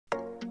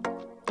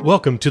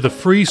Welcome to the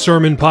free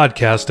sermon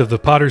podcast of the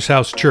Potter's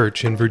House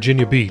Church in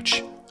Virginia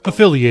Beach,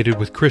 affiliated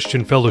with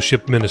Christian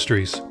Fellowship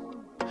Ministries.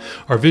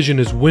 Our vision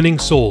is winning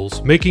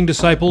souls, making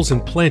disciples,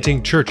 and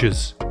planting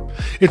churches.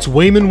 It's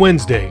Wayman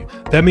Wednesday.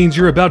 That means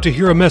you're about to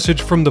hear a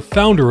message from the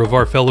founder of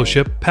our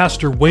fellowship,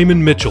 Pastor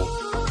Wayman Mitchell.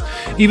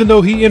 Even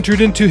though he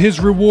entered into his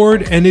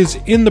reward and is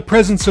in the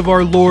presence of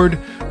our Lord,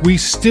 we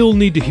still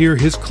need to hear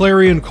his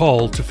clarion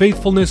call to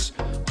faithfulness,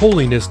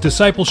 holiness,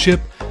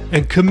 discipleship,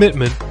 and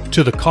commitment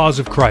to the cause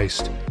of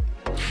Christ.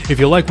 If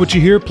you like what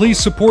you hear, please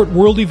support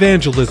World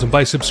Evangelism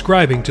by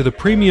subscribing to the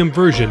premium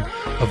version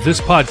of this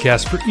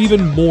podcast for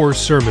even more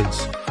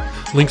sermons.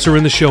 Links are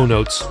in the show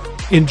notes.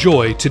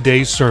 Enjoy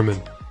today's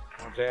sermon.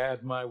 I want to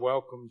add my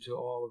welcome to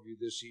all of you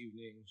this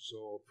evening.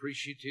 So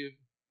appreciative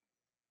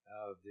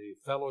of the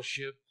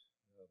fellowship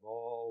of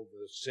all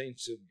the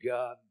saints of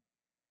God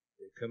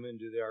that come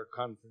into our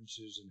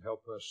conferences and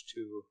help us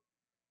to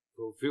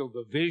fulfill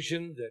the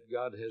vision that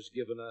God has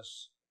given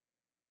us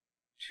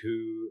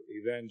to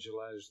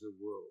evangelize the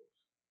world.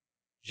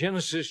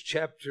 Genesis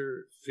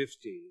chapter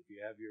 50. If you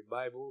have your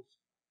Bibles,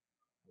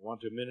 I want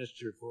to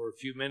minister for a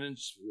few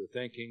minutes. We're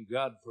thanking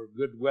God for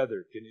good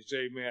weather. Can you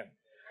say amen?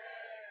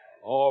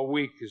 All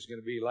week is going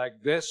to be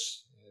like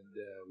this,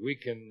 and we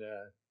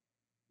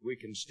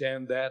can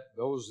stand that.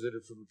 Those that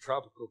are from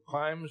tropical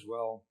climes,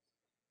 well,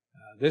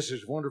 this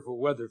is wonderful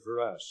weather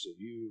for us. If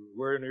you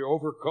wearing your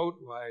overcoat,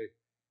 why,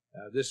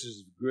 this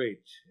is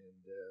great,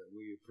 and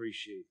we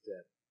appreciate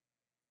that.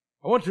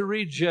 I want to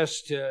read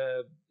just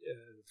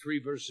 3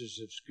 verses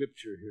of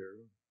Scripture here.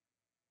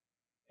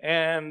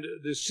 And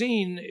the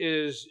scene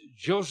is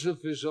Joseph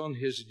is on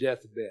his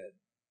deathbed.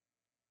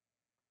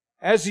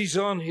 As he's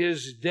on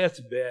his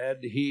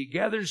deathbed, he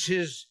gathers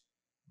his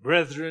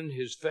brethren,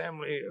 his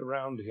family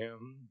around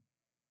him,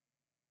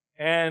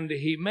 and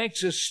he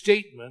makes a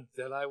statement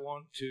that I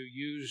want to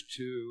use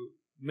to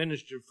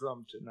minister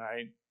from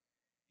tonight.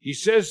 He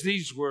says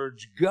these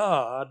words,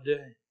 "God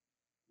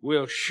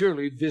will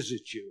surely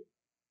visit you."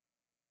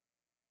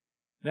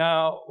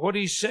 Now, what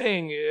he's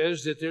saying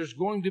is that there's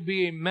going to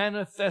be a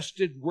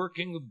manifested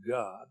working of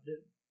God,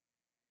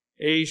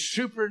 a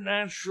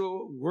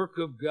supernatural work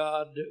of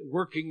God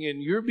working in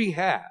your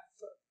behalf.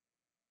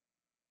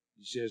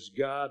 He says,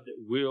 God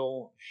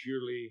will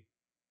surely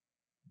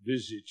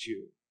visit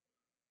you.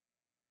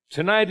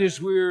 Tonight,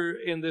 as we're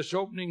in this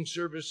opening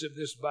service of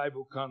this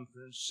Bible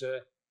conference,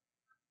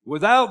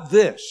 without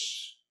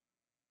this,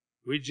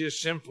 we just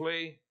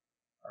simply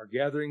are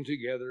gathering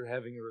together,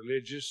 having a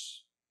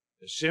religious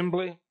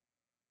assembly,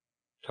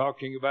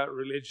 talking about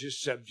religious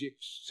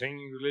subjects,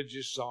 singing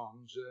religious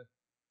songs,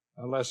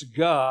 unless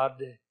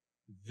God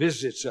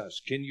visits us.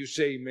 Can you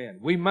say amen?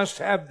 We must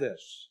have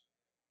this.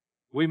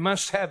 We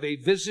must have a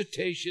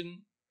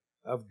visitation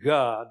of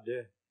God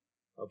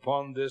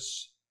upon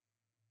this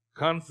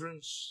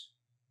conference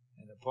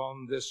and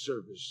upon this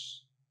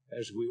service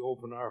as we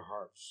open our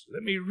hearts.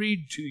 Let me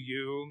read to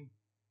you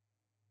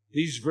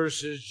these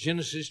verses,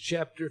 Genesis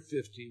chapter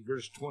 50,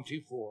 verse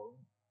 24.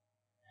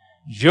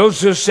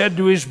 Joseph said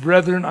to his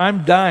brethren,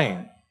 "I'm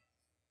dying,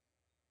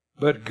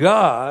 but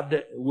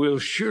God will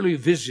surely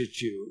visit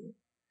you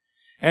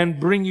and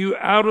bring you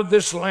out of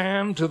this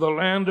land to the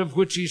land of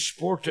which he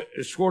swore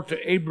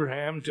to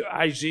Abraham, to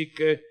Isaac,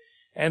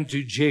 and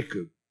to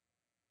Jacob."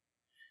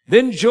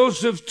 Then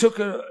Joseph took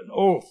an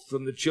oath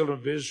from the children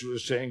of Israel,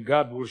 saying,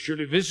 "God will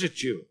surely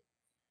visit you,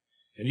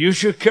 and you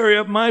shall carry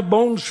up my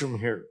bones from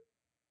here."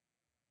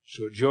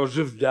 So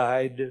Joseph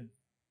died,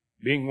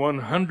 being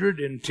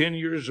 110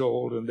 years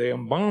old, and they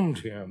embalmed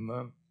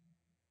him,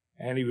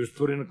 and he was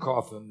put in a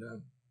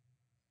coffin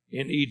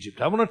in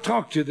Egypt. I want to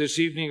talk to you this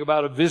evening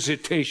about a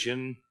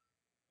visitation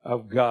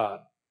of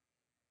God.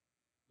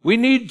 We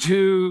need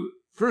to,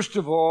 first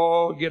of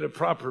all, get a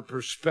proper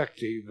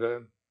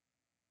perspective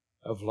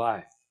of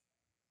life.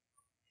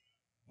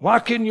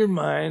 Lock in your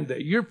mind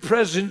that your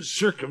present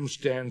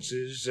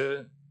circumstances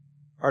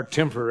are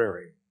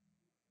temporary.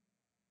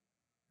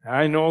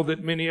 I know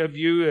that many of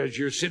you, as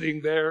you're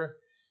sitting there,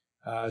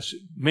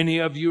 many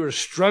of you are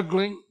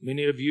struggling.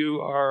 Many of you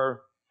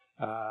are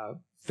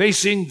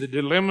facing the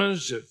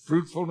dilemmas of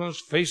fruitfulness,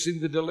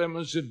 facing the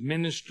dilemmas of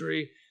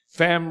ministry,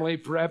 family,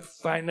 perhaps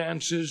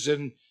finances,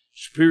 and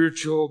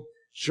spiritual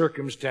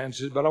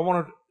circumstances. But I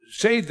want to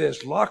say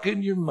this, lock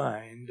in your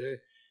mind,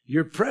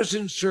 your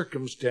present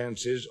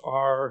circumstances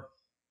are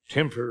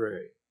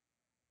temporary.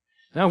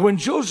 Now, when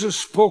Joseph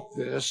spoke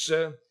this,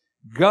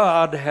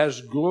 God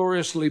has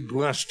gloriously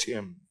blessed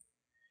him.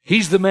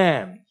 He's the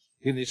man.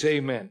 Can you say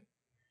amen?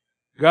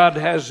 God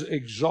has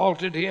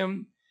exalted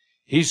him.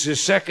 He's the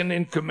second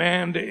in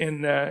command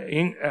in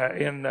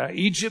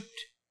Egypt.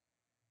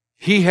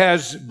 He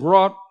has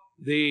brought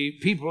the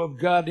people of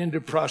God into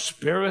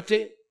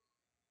prosperity.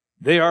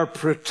 They are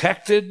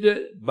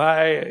protected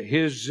by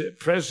his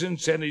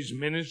presence and his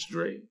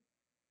ministry.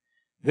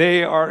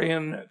 They are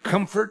in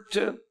comfort.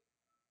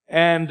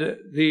 And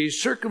the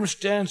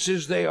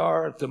circumstances they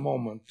are at the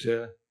moment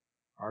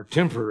are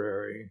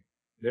temporary.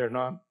 They're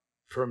not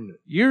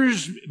permanent.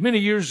 Many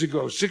years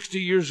ago,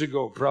 60 years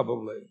ago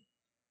probably,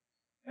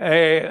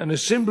 an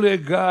Assembly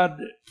of God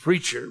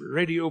preacher,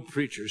 radio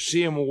preacher,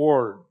 C.M.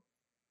 Ward.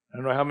 I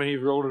don't know how many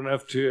of you are old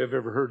enough to have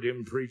ever heard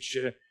him preach,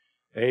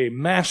 a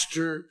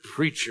master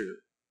preacher.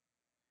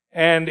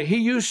 And he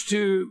used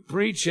to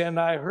preach, and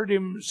I heard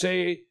him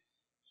say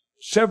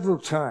several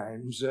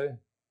times,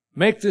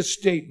 make this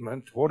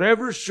statement,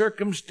 whatever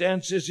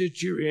circumstances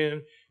that you're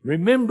in,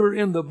 remember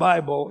in the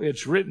Bible,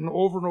 it's written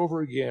over and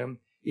over again,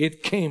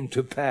 it came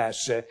to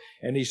pass.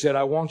 And he said,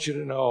 I want you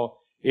to know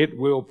it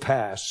will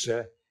pass,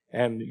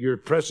 and your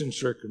present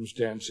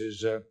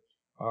circumstances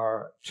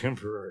are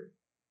temporary.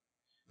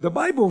 The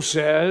Bible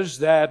says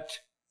that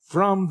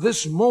from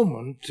this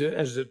moment,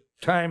 as the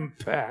time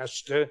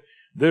passed,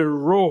 there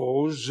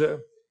rose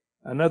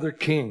another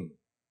king.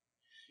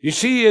 You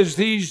see, as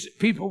these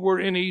people were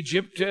in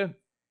Egypt,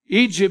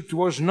 Egypt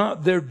was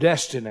not their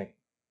destiny.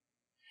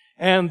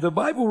 And the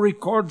Bible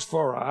records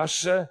for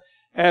us,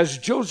 as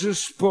Joseph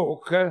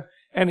spoke,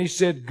 and he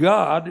said,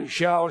 God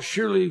shall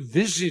surely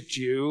visit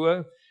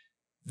you,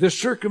 the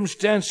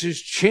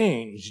circumstances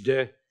changed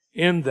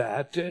in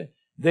that.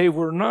 They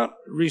were not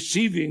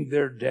receiving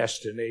their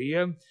destiny.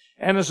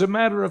 And as a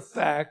matter of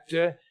fact,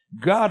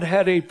 God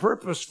had a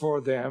purpose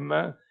for them,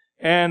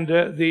 and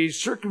the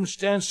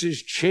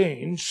circumstances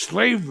changed.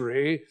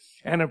 Slavery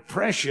and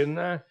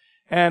oppression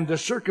and the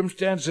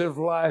circumstances of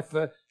life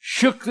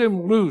shook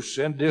them loose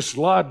and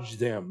dislodged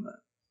them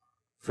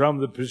from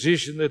the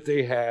position that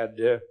they had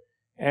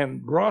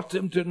and brought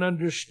them to an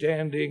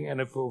understanding and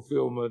a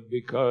fulfillment,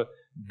 because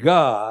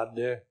God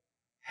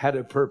had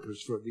a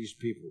purpose for these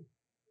people.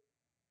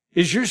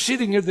 As you're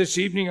sitting here this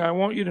evening, I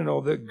want you to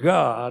know that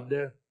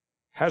God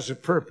has a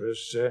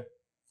purpose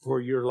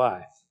for your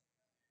life.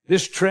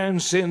 This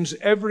transcends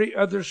every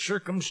other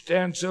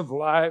circumstance of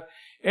life,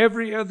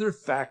 every other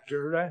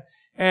factor,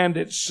 and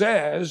it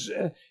says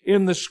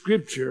in the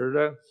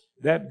Scripture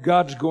that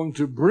God's going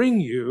to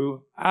bring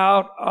you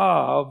out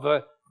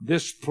of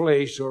this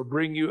place, or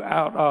bring you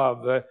out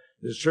of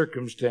the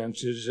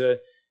circumstances,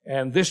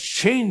 and this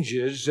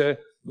changes the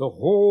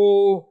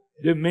whole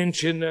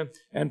dimension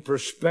and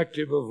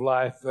perspective of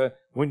life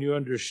when you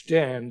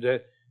understand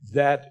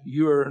that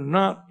you are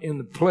not in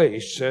the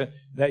place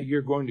that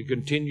you're going to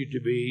continue to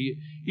be,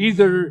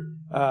 either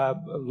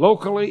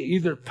locally,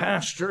 either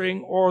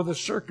pastoring, or the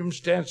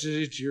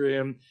circumstances that you're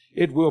in.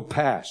 It will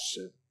pass.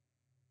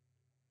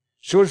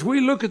 So as we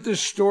look at this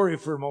story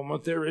for a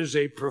moment, there is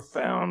a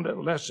profound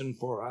lesson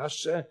for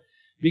us,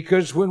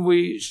 because when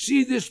we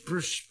see this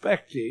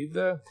perspective,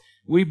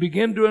 we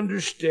begin to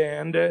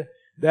understand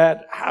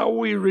that how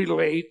we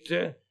relate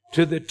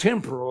to the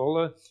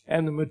temporal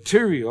and the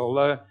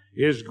material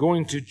is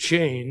going to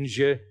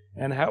change,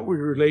 and how we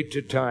relate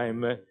to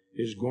time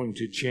is going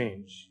to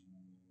change.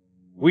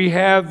 We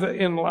have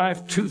in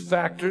life two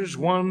factors.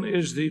 One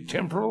is the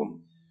temporal,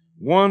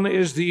 one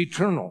is the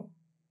eternal.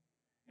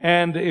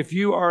 And if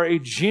you are a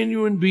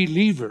genuine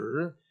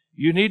believer,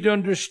 you need to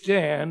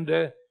understand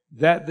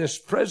that this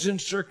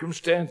present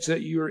circumstance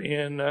that you're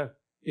in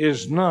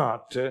is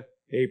not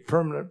a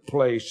permanent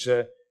place.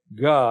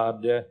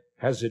 God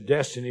has a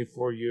destiny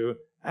for you.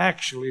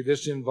 Actually,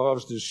 this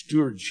involves the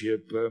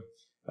stewardship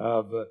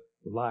of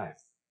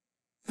life.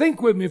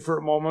 Think with me for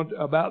a moment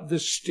about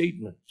this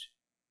statement.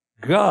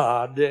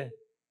 God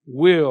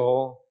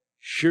will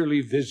surely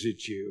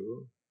visit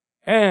you,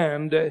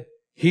 and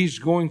He's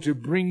going to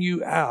bring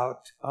you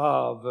out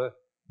of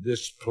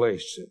this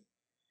place.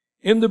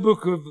 In the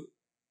book of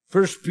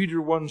 1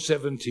 Peter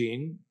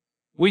 1:17,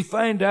 we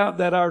find out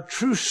that our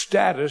true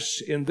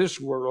status in this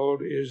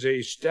world is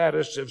a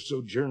status of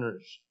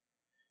sojourners.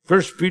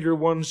 1 Peter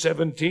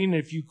 1:17,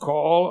 if you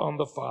call on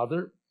the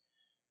Father,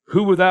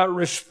 who without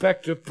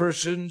respect of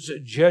persons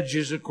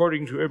judges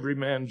according to every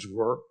man's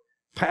work,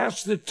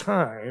 pass the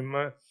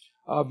time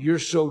of your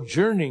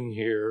sojourning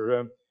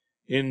here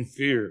in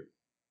fear.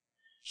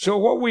 So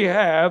what we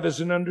have is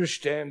an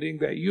understanding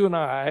that you and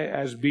I,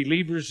 as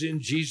believers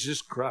in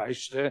Jesus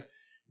Christ,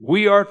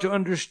 we are to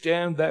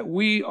understand that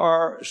we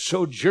are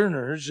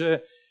sojourners.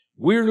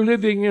 We're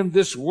living in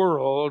this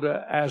world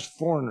as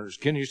foreigners.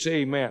 Can you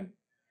say amen?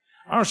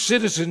 Our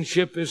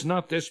citizenship is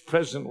not this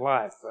present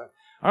life.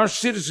 Our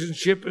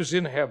citizenship is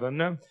in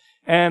heaven,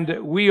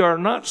 and we are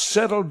not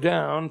settled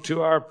down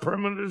to our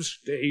permanent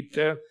state.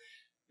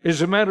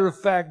 As a matter of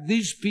fact,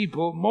 these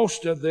people,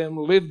 most of them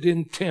lived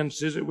in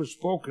tents as it was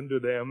spoken to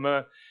them,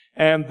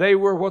 and they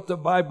were what the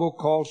Bible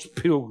calls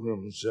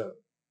pilgrims.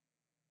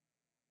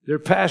 They're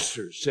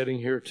pastors sitting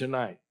here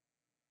tonight.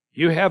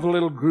 You have a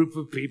little group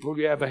of people,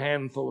 you have a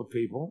handful of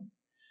people.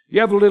 You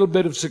have a little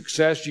bit of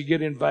success, you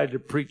get invited to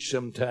preach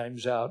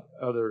sometimes out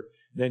other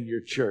than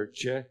your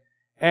church,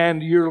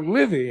 and you're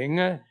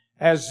living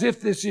as if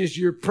this is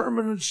your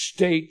permanent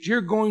state. You're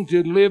going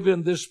to live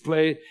in this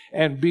place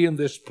and be in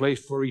this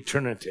place for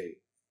eternity.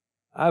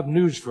 I have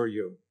news for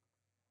you.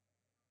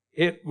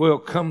 It will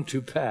come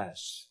to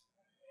pass.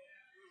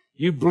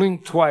 You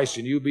blink twice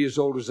and you'll be as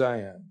old as I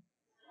am.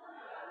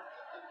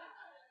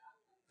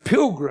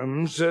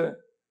 Pilgrims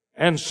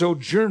and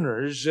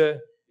sojourners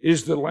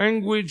is the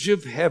language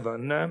of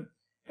heaven,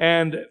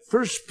 And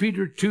 1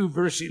 Peter 2,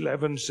 verse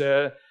 11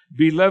 says,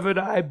 Beloved,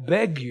 I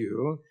beg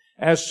you,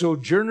 as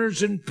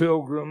sojourners and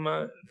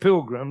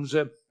pilgrims,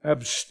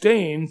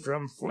 abstain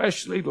from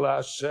fleshly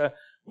lusts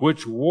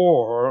which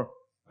war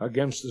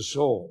against the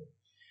soul.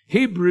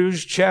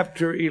 Hebrews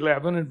chapter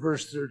 11 and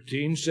verse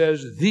 13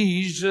 says,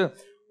 These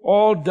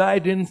all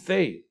died in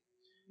faith,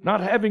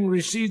 not having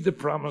received the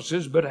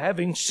promises, but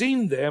having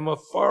seen them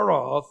afar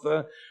off,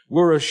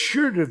 were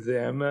assured of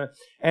them,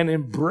 and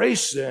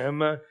embraced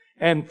them,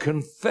 and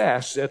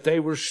confessed that they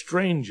were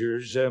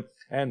strangers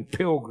and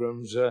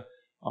pilgrims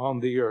on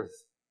the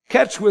earth.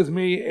 Catch with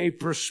me a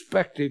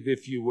perspective,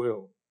 if you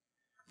will.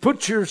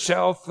 Put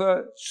yourself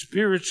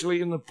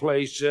spiritually in the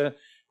place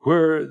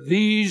where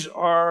these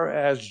are,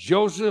 as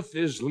Joseph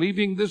is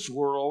leaving this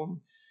world.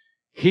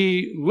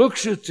 He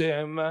looks at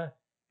them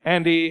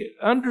and he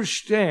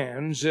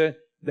understands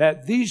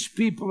that these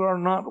people are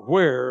not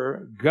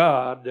where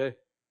God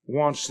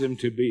wants them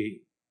to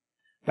be.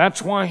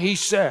 That's why he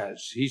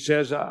says,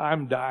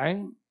 I'm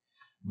dying.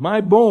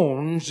 My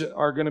bones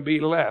are going to be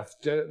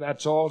left.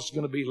 That's all that's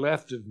going to be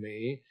left of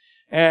me.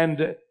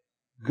 And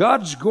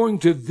God's going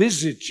to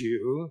visit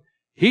you.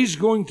 He's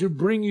going to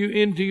bring you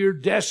into your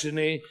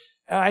destiny.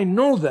 I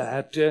know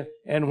that.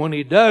 And when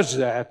he does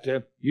that,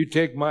 you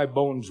take my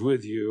bones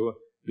with you,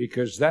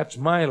 because that's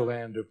my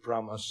land of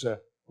promise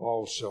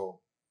also.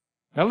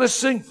 Now let's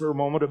think for a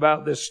moment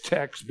about this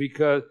text,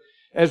 because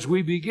as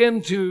we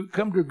begin to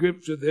come to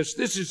grips with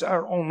this is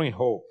our only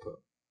hope.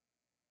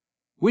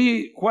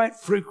 We quite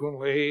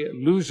frequently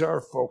lose our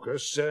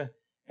focus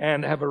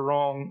and have a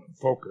wrong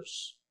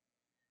focus.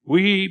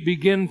 We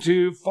begin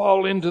to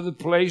fall into the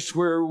place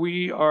where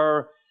we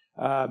are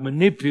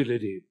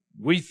manipulative.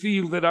 We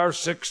feel that our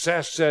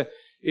success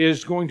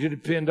is going to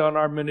depend on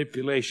our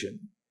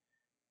manipulation.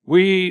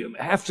 We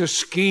have to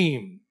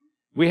scheme.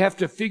 We have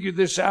to figure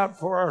this out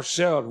for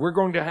ourselves. We're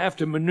going to have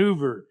to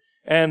maneuver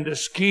and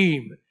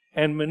scheme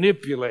and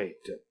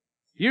manipulate.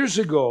 Years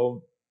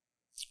ago,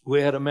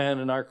 we had a man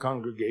in our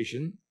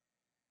congregation,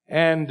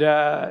 and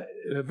a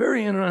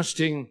very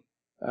interesting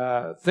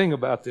thing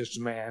about this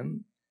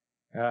man.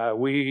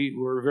 We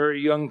were a very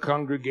young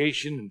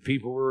congregation, and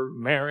people were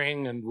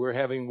marrying and were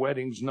having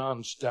weddings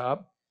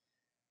nonstop.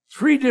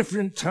 3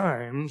 different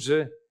times,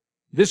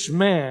 this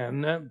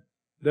man,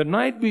 the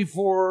night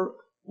before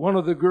one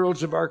of the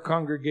girls of our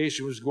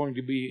congregation was going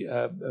to be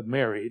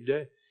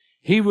married,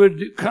 he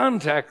would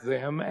contact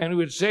them and he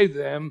would say to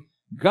them,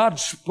 God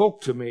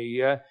spoke to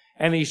me,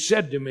 and he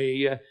said to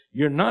me,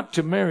 you're not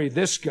to marry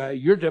this guy,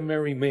 you're to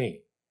marry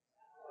me.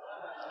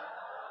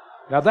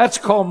 Now that's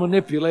called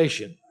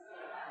manipulation.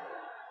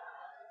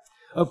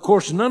 Of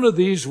course, none of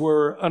these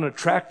were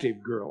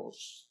unattractive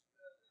girls.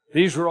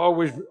 These were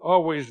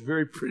always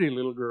very pretty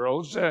little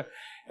girls.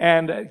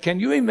 And can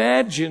you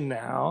imagine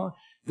now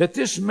that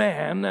this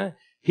man,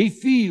 he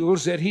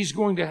feels that he's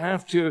going to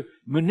have to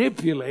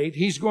manipulate.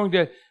 He's going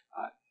to...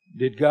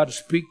 did God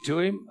speak to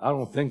him? I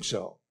don't think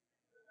so.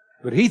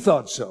 But he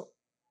thought so.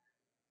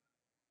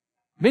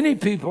 Many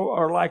people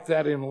are like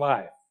that in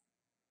life.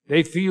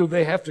 They feel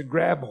they have to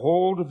grab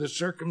hold of the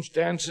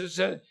circumstances.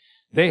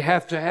 They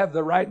have to have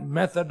the right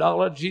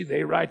methodology.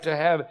 They like to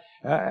have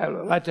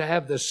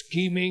the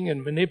scheming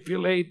and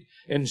manipulate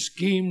and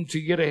scheme to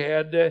get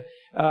ahead.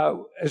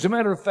 As a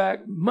matter of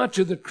fact, much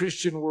of the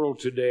Christian world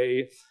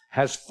today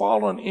has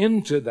fallen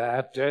into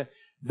that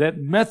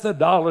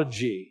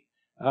methodology.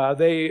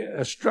 They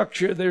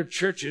structure their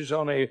churches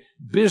on a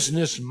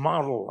business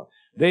model.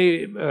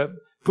 They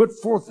put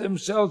forth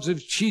themselves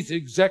as chief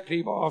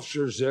executive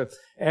officers,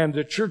 and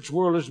the church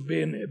world is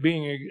being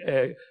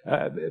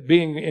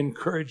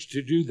encouraged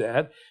to do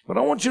that. But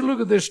I want you to look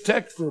at this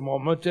text for a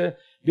moment,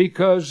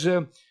 because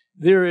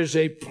there is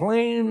a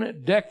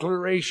plain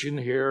declaration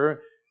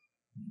here.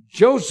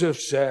 Joseph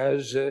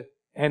says,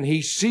 and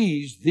he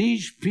sees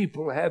these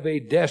people have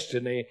a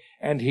destiny,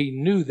 and he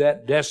knew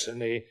that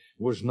destiny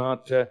was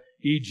not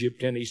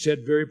Egypt. And he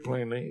said very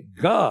plainly,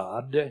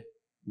 God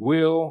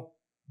will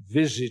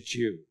visit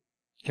you.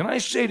 Can I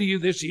say to you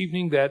this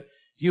evening that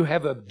you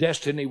have a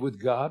destiny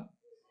with God?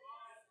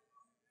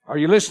 Are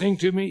you listening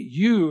to me?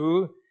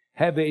 You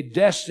have a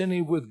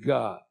destiny with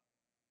God.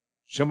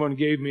 Someone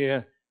gave me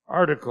an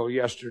article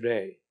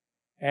yesterday,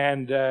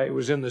 and it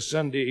was in the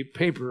Sunday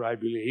paper, I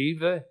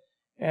believe,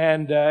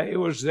 and it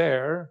was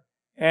there,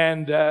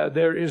 and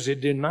there is a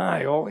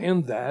denial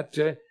in that.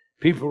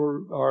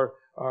 People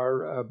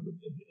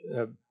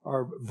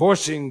are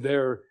voicing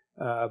their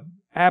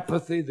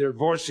apathy, they're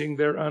voicing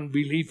their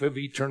unbelief of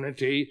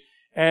eternity,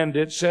 and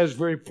it says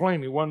very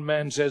plainly, one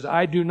man says,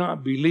 I do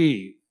not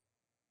believe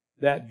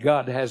that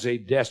God has a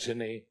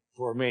destiny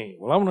for me.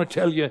 Well, I want to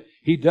tell you,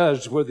 he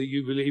does, whether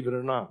you believe it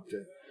or not.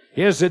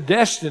 He has a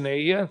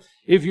destiny.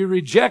 If you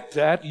reject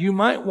that, you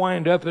might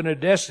wind up in a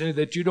destiny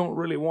that you don't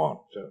really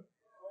want,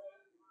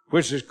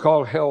 which is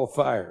called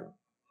hellfire.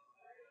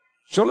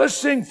 So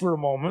let's think for a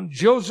moment.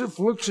 Joseph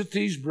looks at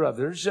these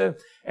brothers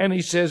and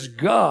he says,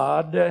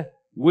 God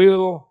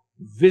will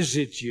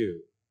visit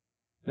you.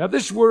 Now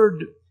this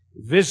word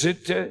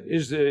visit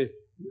is the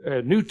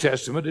New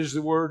Testament is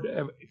the word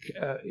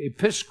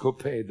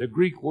episkope, the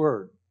Greek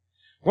word.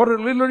 What it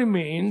literally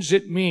means,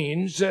 it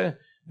means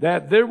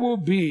that there will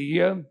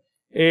be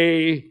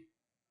a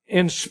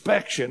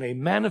inspection, a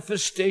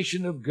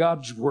manifestation of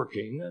God's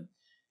working.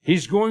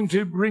 He's going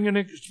to bring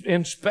an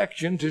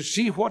inspection to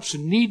see what's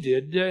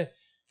needed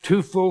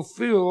to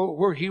fulfill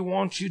where He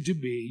wants you to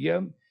be.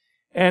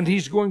 And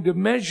He's going to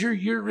measure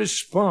your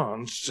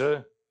response,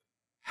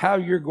 how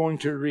you're going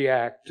to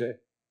react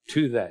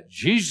to that.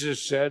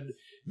 Jesus said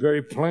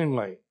very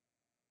plainly,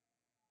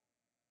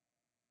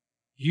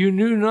 you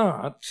knew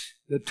not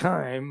the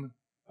time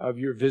of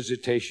your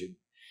visitation.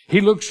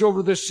 He looks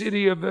over the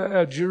city of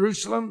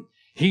Jerusalem.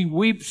 He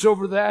weeps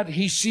over that.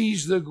 He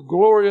sees the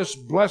glorious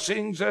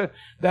blessings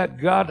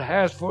that God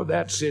has for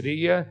that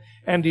city.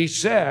 And he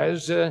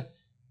says,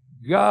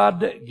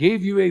 God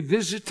gave you a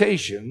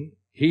visitation.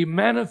 He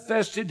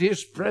manifested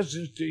His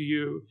presence to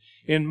you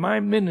in my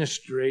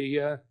ministry.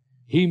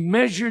 He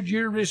measured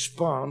your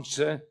response,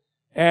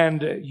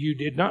 and you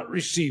did not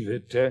receive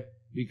it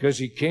because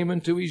He came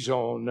into His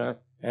own,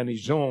 and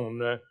His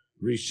own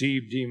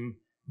received Him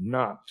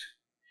not.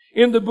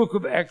 In the book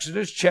of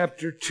Exodus,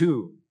 chapter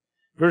 2,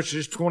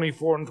 verses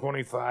 24 and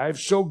 25,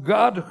 so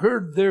God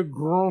heard their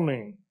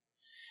groaning,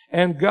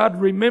 and God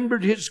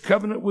remembered His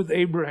covenant with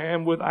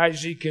Abraham, with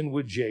Isaac, and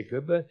with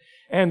Jacob,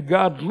 and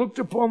God looked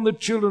upon the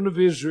children of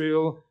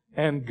Israel,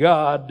 and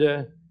God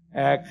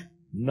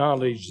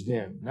acknowledged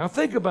them. Now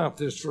think about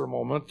this for a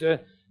moment,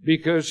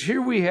 because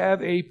here we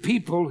have a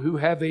people who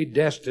have a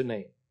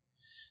destiny.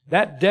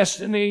 That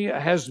destiny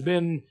has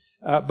been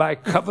by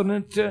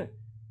covenant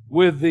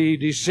with the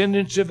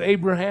descendants of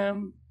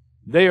Abraham.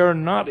 They are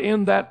not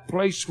in that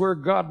place where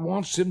God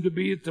wants them to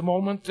be at the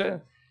moment.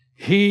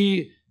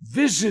 He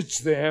visits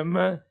them,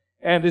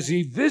 and as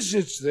He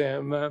visits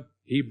them,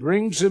 He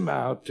brings them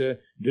out,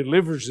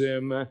 delivers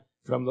them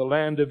from the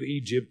land of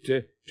Egypt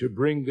to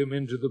bring them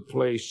into the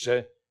place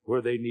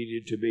where they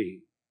needed to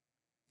be.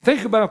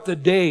 Think about the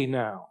day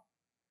now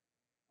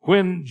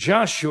when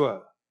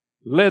Joshua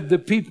led the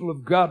people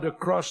of God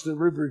across the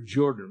river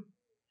Jordan.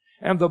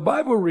 And the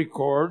Bible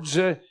records,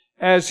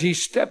 as he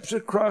steps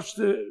across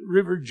the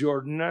river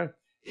Jordan,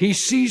 he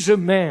sees a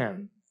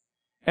man.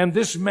 And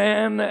this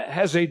man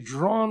has a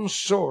drawn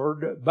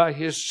sword by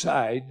his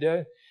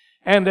side.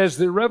 And as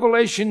the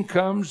revelation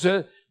comes,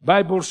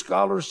 Bible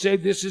scholars say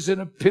this is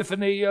an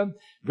epiphany,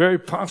 very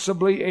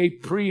possibly a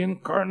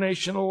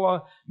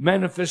pre-incarnational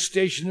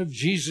manifestation of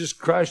Jesus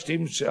Christ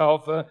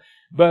Himself.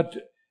 But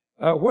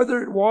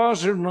whether it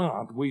was or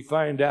not, we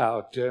find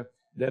out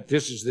that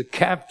this is the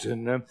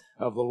captain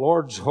of the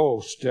Lord's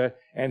host,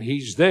 and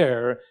He's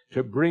there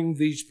to bring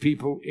these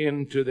people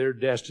into their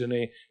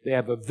destiny. They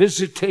have a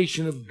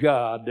visitation of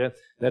God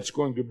that's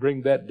going to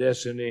bring that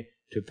destiny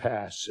to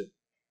pass.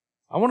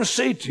 I want to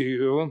say to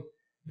you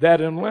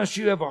that unless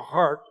you have a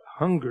heart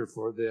hunger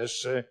for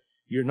this,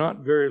 you're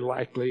not very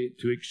likely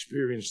to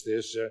experience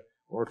this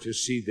or to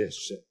see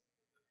this.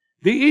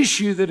 The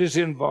issue that is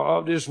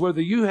involved is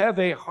whether you have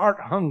a heart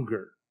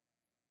hunger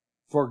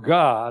for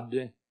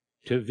God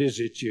to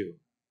visit you.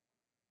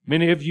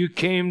 Many of you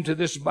came to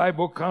this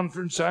Bible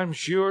conference, I'm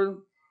sure.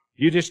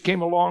 You just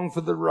came along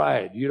for the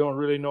ride. You don't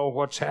really know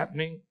what's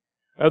happening.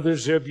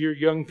 Others of your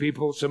young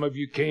people, some of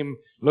you came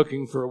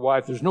looking for a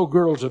wife. There's no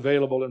girls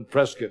available in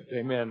Prescott.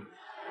 Amen.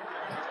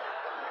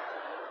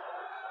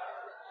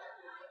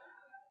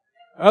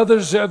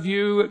 Others of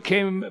you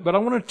came, but I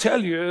want to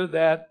tell you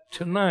that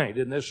tonight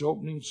in this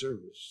opening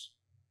service,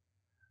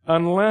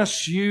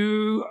 unless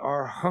you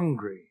are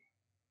hungry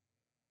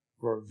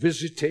for a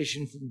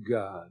visitation from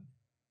God,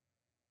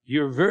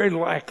 you're very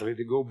likely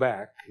to go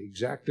back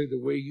exactly the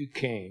way you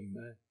came,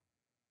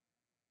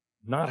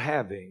 not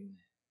having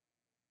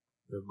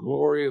the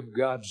glory of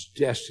God's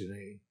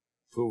destiny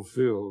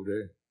fulfilled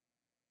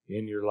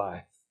in your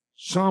life.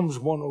 Psalms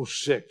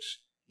 106.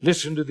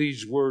 Listen to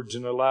these words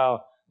and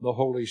allow the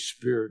Holy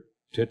Spirit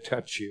to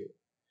touch you.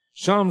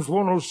 Psalms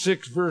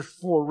 106 verse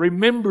 4.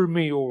 Remember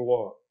me, O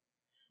Lord,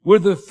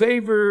 with the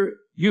favor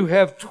you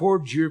have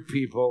towards your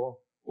people.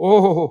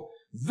 Oh,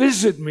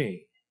 visit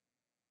me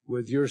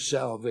with your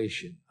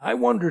salvation. I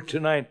wonder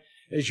tonight,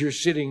 as you're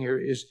sitting here,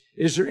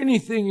 is there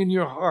anything in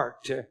your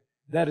heart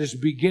that is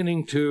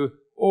beginning to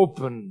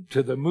open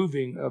to the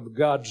moving of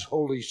God's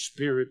Holy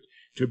Spirit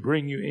to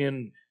bring you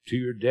in to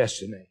your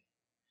destiny?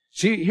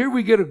 See, here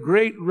we get a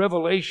great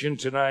revelation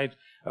tonight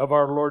of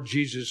our Lord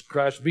Jesus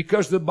Christ,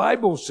 because the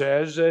Bible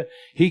says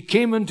He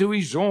came into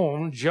His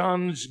own,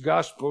 John's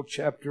Gospel,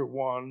 chapter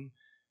 1,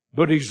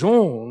 but His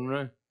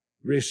own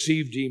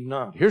received Him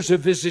not. Here's a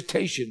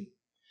visitation.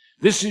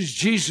 This is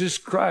Jesus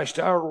Christ,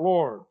 our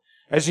Lord.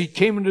 As He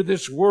came into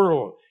this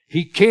world,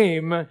 He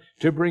came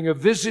to bring a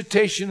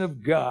visitation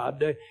of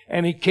God,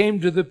 and He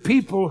came to the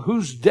people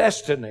whose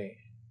destiny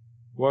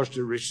was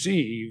to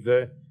receive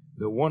the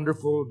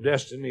wonderful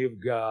destiny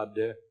of God,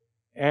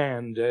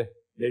 and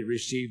they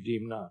received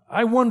Him not.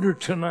 I wonder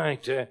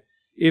tonight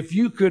if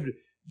you could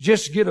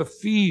just get a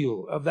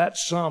feel of that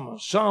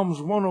psalmist.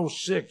 Psalms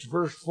 106,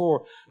 verse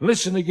 4.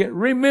 Listen again.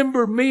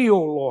 Remember me, O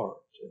Lord,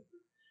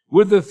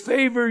 with the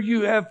favor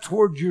you have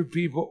toward your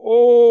people.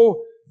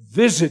 Oh,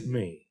 visit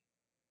me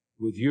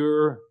with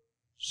your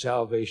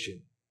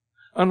salvation.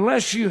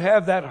 Unless you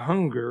have that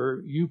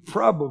hunger, you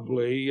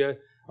probably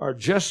are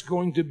just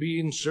going to be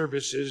in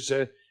services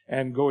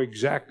and go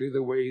exactly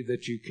the way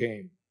that you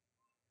came.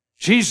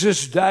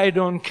 Jesus died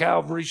on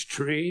Calvary's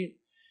tree.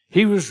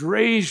 He was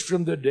raised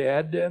from the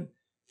dead.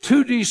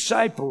 2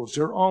 disciples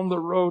are on the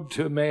road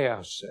to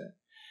Emmaus.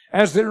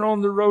 As they're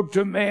on the road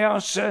to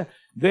Emmaus,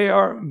 they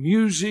are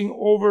musing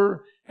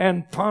over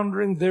and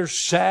pondering. They're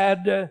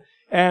sad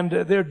and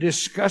they're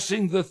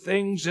discussing the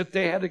things that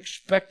they had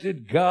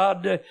expected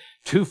God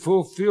to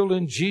fulfill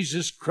in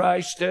Jesus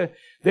Christ.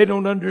 They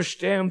don't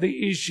understand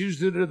the issues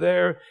that are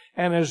there.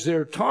 And as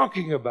they're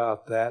talking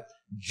about that,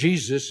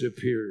 Jesus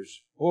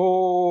appears.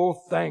 Oh,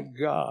 thank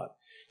God.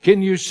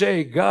 Can you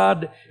say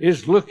God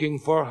is looking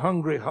for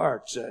hungry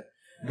hearts?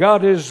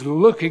 God is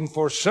looking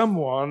for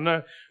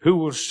someone who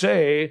will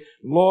say,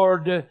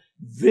 Lord,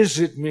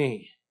 visit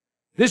me.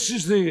 This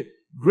is the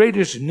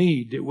greatest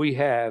need that we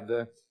have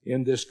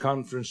in this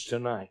conference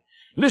tonight.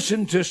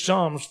 Listen to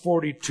Psalms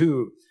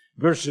 42,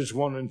 verses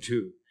 1 and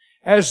 2.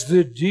 As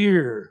the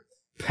deer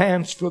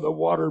pants for the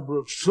water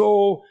brook,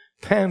 so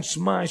pants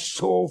my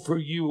soul for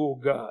you, O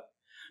God.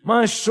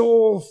 My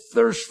soul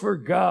thirsts for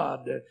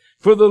God,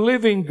 for the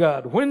living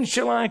God. When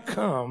shall I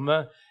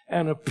come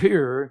and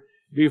appear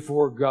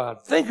before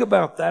God? Think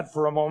about that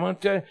for a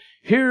moment.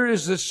 Here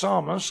is the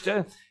psalmist.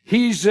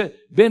 He's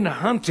been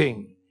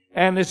hunting.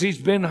 And as he's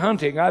been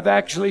hunting, I've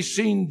actually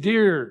seen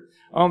deer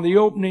on the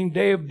opening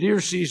day of deer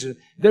season,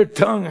 their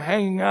tongue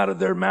hanging out of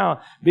their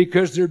mouth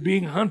because they're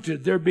being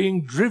hunted. They're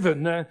being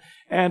driven.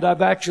 And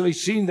I've actually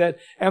seen that.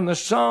 And the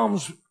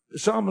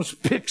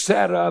psalmist picks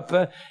that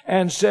up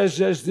and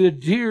says, as the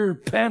deer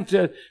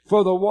panteth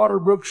for the water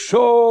brook,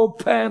 so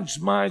pants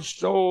my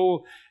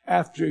soul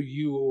after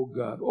you, O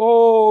God.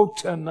 Oh,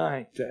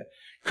 tonight,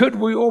 could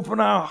we open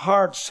our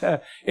hearts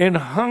in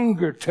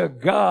hunger to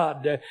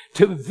God,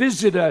 to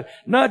visit us,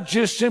 not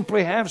just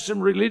simply have some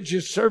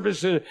religious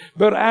services,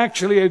 but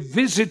actually a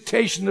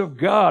visitation of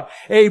God,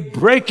 a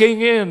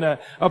breaking in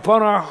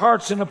upon our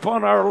hearts and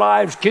upon our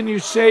lives. Can you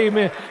say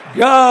amen?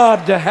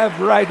 God, to have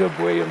right of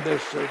way in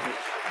this service.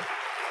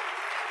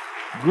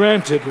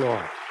 Granted,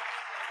 Lord.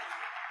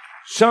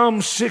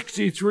 Psalm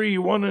 63,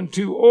 1 and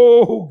 2.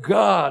 Oh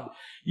God,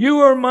 you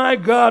are my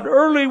God.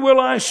 Early will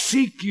I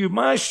seek you.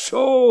 My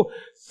soul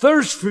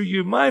thirsts for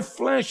you. My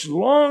flesh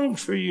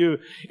longs for you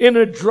in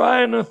a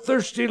dry and a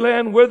thirsty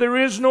land where there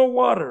is no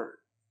water.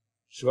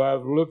 So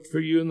I've looked for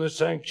you in the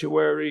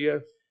sanctuary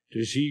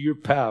to see your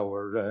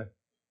power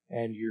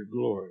and your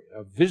glory.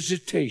 A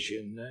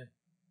visitation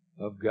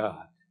of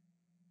God.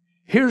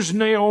 Here's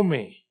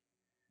Naomi.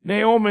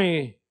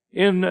 Naomi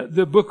in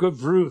the book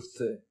of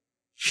Ruth.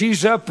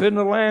 She's up in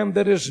a land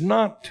that is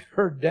not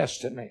her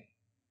destiny.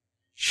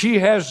 She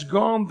has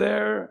gone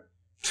there.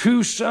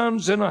 2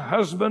 sons and a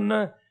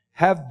husband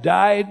have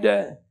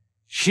died.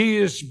 She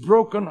is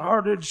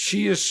brokenhearted.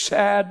 She is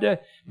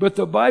sad. But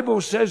the Bible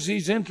says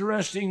these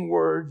interesting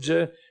words.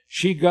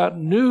 She got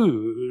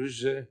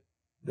news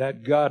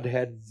that God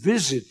had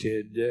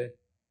visited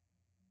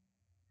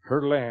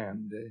her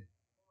land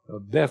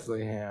of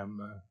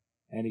Bethlehem,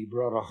 and he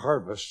brought a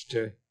harvest.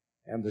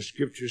 And the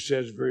scripture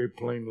says very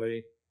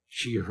plainly,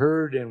 she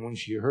heard, and when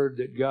she heard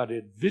that God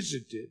had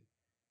visited,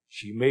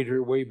 she made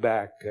her way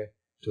back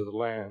to the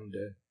land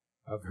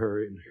of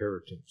her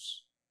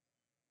inheritance.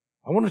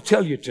 I want to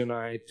tell you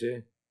tonight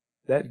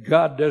that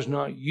God does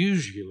not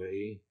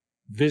usually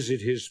visit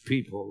his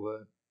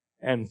people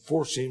and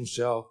force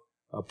himself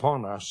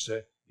upon us,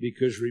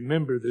 because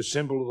remember, the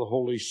symbol of the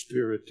Holy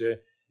Spirit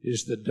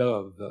is the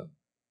dove.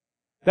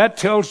 That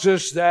tells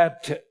us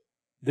that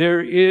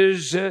there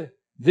is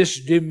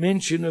this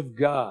dimension of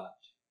God.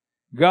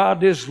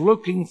 God is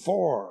looking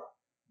for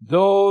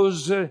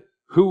those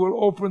who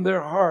will open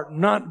their heart,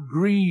 not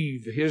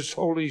grieve his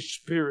Holy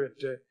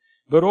Spirit,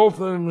 but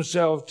open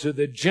themselves to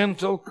the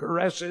gentle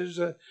caresses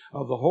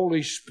of the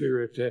Holy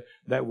Spirit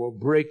that will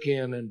break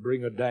in and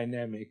bring a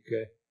dynamic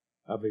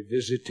of a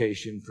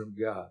visitation from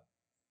God.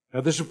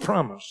 Now, there's a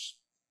promise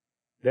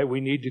that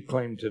we need to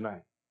claim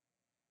tonight.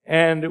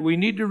 And we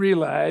need to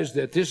realize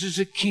that this is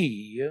a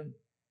key.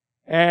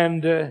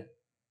 And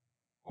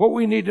what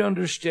we need to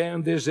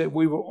understand is that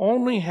we will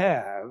only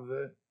have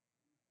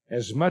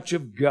as much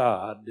of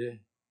God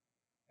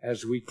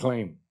as we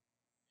claim.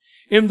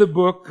 In the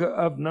book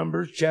of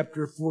Numbers,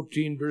 chapter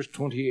 14, verse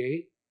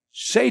 28,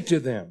 say to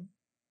them,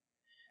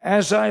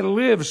 as I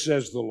live,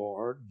 says the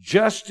Lord,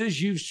 just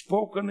as you've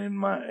spoken in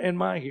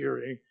my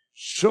hearing,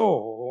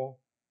 so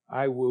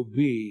I will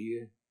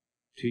be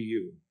to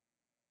you.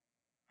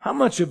 How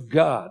much of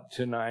God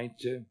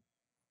tonight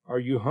are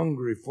you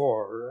hungry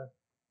for,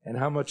 and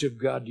how much of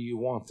God do you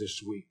want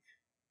this week?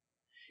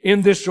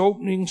 In this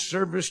opening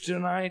service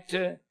tonight,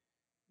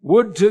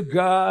 would to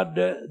God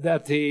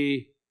that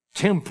the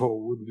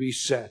temple would be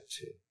set,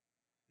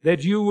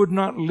 that you would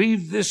not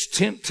leave this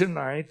tent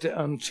tonight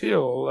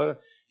until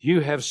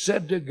you have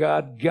said to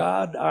God,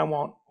 God, I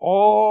want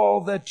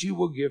all that you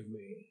will give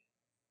me.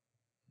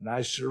 And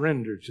I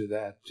surrender to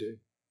that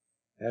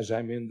as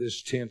I'm in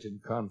this tent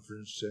and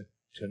conference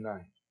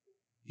tonight.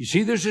 You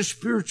see, there's a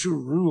spiritual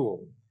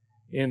rule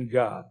in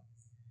God.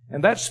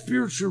 And that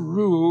spiritual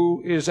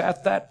rule is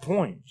at that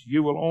point.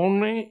 You will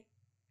only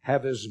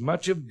have as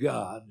much of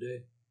God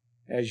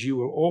as you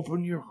will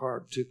open your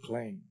heart to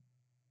claim.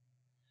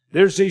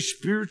 There's a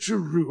spiritual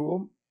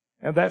rule,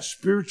 and that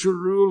spiritual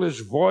rule is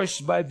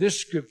voiced by this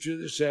scripture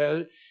that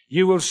says,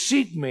 you will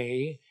seek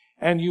me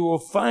and you will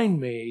find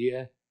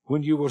me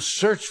when you will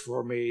search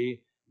for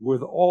me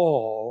with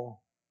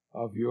all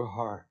of your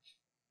heart.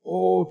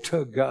 Oh,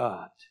 to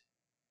God.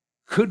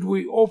 Could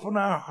we open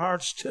our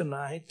hearts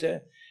tonight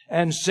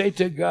and say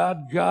to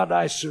God, God,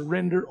 I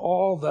surrender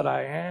all that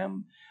I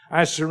am.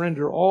 I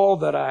surrender all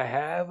that I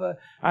have.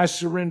 I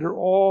surrender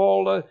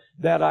all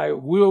that I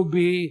will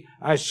be.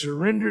 I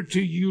surrender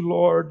to you,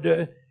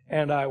 Lord,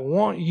 and I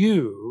want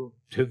you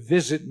to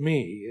visit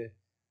me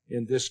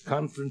in this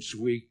conference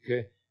week,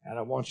 and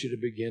I want you to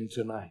begin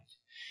tonight.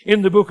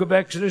 In the book of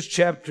Exodus,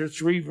 chapter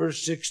 3,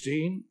 verse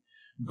 16,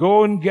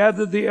 go and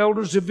gather the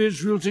elders of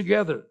Israel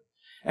together,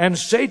 and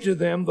say to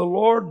them, the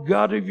Lord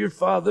God of your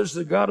fathers,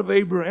 the God of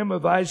Abraham,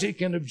 of Isaac,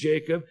 and of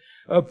Jacob,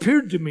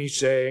 appeared to me,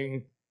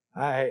 saying,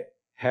 I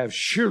have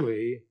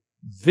surely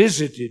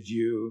visited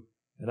you,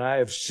 and I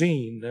have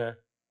seen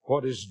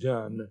what is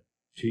done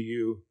to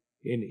you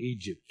in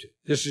Egypt.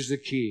 This is the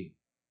key.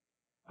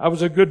 I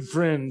was a good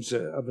friend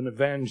of an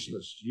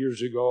evangelist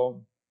years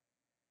ago,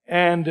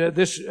 and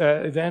this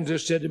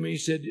evangelist said to me, he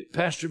said,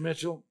 Pastor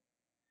Mitchell,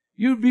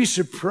 you'd be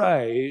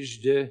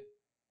surprised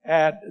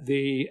at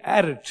the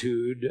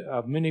attitude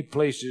of many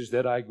places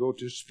that I go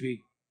to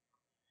speak.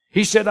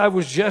 He said, I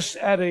was just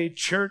at a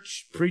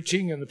church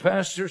preaching, and the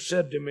pastor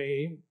said to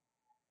me,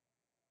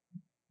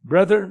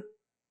 brother,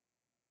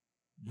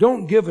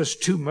 don't give us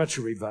too much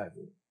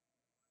revival.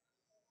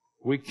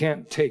 We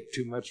can't take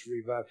too much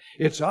revival.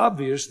 It's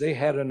obvious they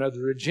had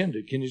another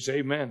agenda. Can you say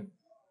amen?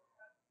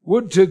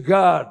 Would to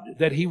God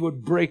that he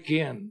would break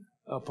in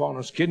upon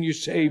us. Can you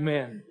say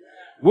amen?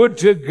 Would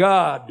to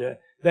God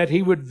that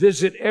he would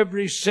visit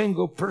every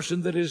single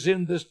person that is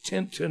in this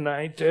tent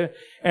tonight,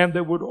 and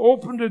that would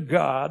open to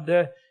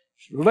God,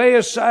 lay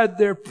aside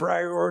their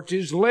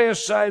priorities, lay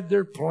aside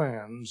their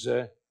plans,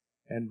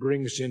 and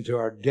bring us into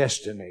our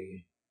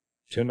destiny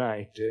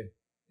tonight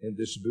in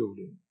this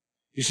building.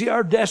 You see,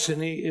 our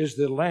destiny is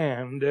the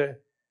land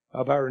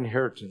of our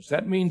inheritance.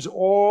 That means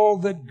all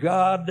that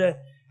God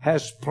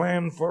has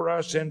planned for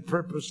us and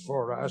purposed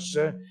for us.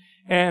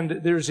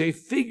 And there's a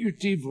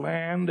figurative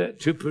land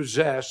to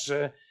possess,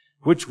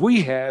 which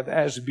we have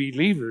as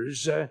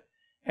believers.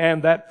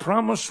 And that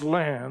promised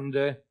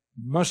land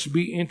must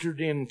be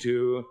entered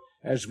into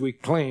as we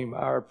claim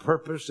our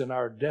purpose and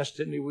our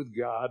destiny with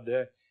God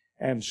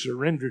and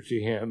surrender to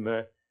him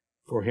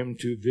for him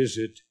to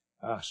visit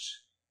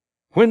us.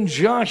 When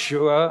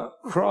Joshua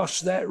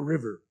crossed that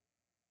river,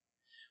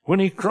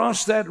 he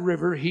crossed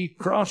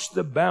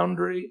the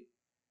boundary,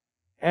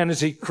 and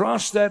as he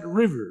crossed that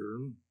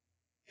river,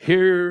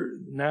 here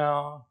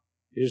now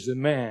is the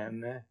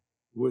man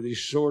with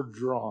his sword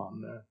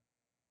drawn,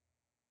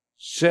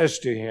 says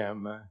to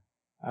him,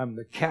 I'm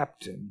the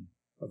captain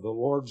of the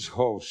Lord's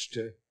host.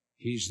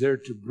 He's there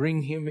to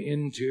bring him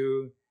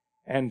into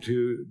and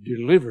to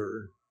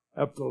deliver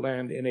up the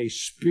land in a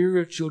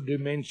spiritual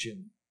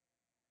dimension.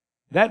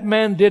 That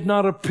man did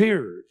not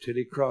appear till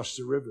he crossed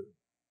the river.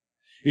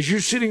 As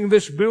you're sitting in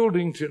this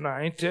building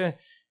tonight,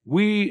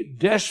 we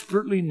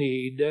desperately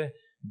need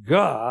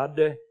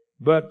God,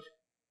 but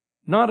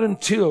not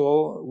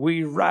until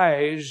we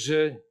rise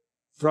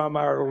from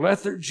our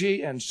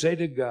lethargy and say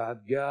to God,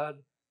 God,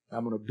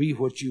 I'm going to be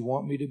what you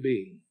want me to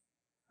be.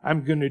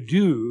 I'm going to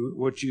do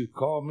what you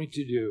call me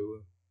to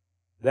do.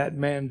 That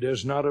man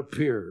does not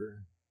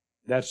appear.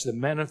 That's the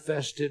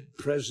manifested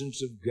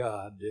presence of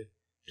God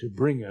to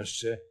bring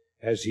us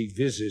as he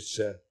visits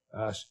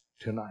us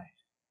tonight.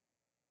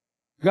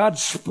 God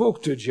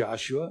spoke to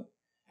Joshua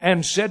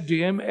and said to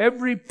him,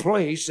 every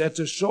place that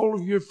the sole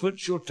of your foot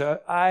shall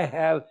touch, I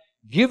have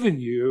given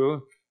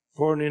you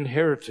for an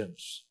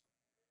inheritance.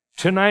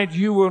 Tonight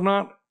you will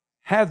not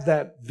have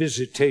that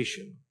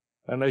visitation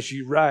unless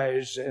you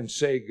rise and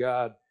say,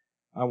 God,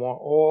 I want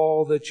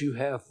all that you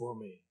have for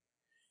me.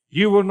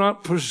 You will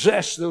not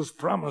possess those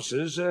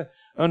promises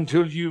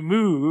until you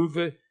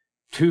move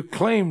to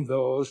claim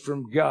those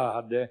from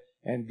God.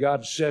 And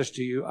God says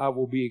to you, I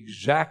will be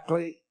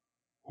exactly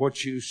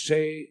what you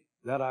say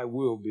that I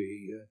will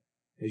be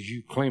as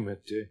you claim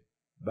it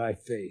by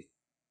faith.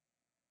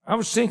 I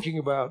was thinking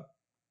about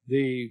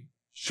the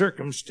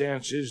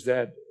circumstances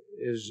that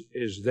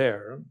is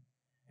there,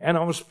 and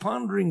I was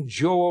pondering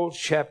Joel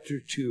chapter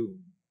 2.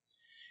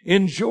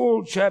 In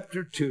Joel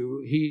chapter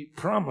 2, he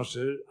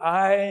promises,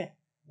 I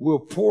will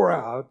pour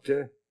out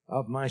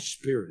of my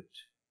Spirit.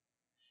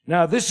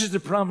 Now, this is the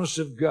promise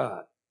of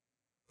God.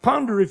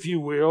 Ponder, if you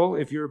will,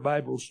 if you're a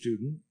Bible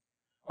student,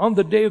 on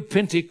the day of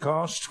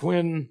Pentecost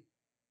when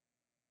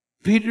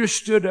Peter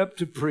stood up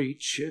to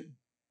preach,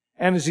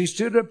 and as he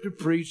stood up to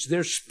preach,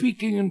 they're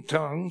speaking in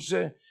tongues.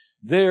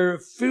 They're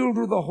filled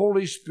with the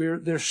Holy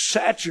Spirit. They're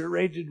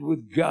saturated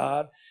with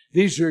God.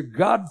 These are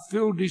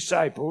God-filled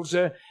disciples.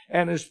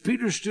 And as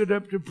Peter stood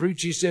up to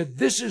preach, he said,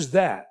 "This is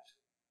that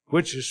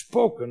which is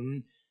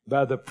spoken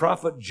by the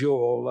prophet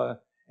Joel."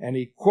 And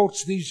he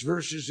quotes these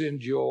verses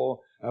in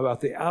Joel about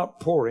the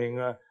outpouring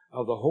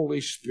of the Holy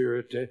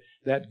Spirit,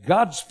 that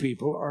God's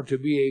people are to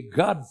be a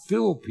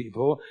God-filled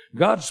people.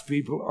 God's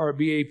people are to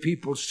be a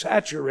people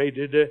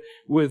saturated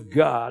with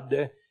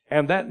God.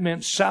 And that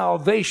meant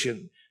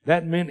salvation.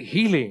 That meant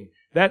healing.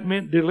 That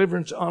meant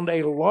deliverance on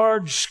a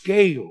large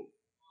scale.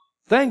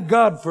 Thank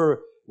God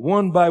for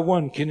one by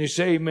one. Can you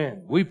say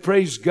amen? We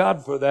praise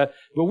God for that.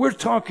 But we're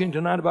talking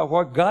tonight about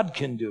what God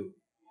can do.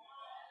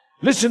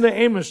 Listen to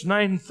Amos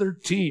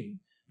 9:13.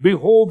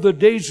 "Behold, the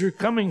days are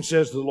coming,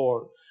 says the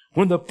Lord,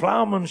 when the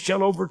plowman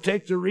shall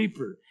overtake the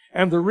reaper,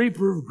 and the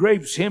reaper of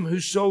grapes him who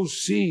sows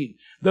seed.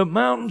 The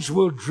mountains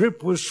will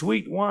drip with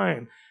sweet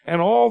wine, and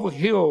all the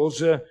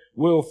hills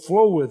will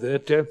flow with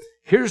it."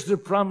 Here's the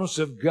promise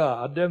of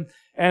God.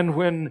 And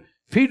when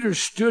Peter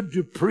stood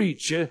to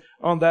preach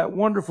on that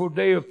wonderful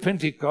day of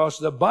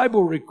Pentecost, the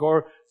Bible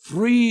records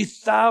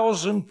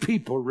 3,000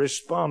 people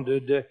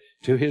responded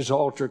to his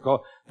altar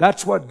call.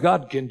 That's what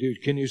God can do.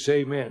 Can you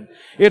say amen?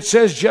 It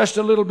says just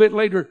a little bit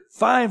later,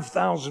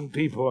 5,000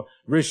 people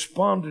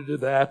responded to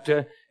that.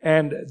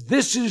 And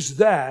this is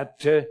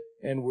that,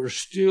 and we're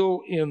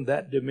still in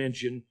that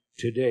dimension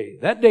today.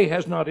 That day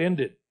has not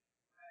ended.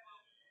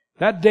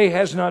 That day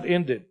has not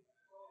ended.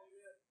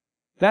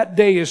 That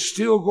day is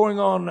still going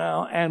on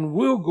now and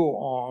will go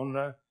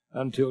on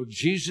until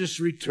Jesus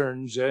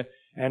returns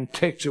and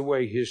takes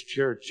away his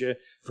church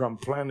from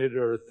planet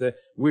Earth.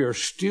 We are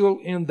still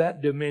in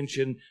that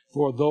dimension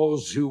for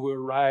those who will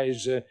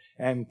rise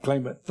and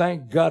claim it.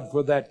 Thank God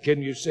for that.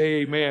 Can you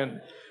say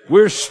amen?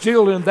 We're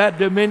still in that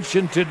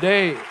dimension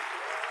today.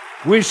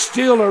 We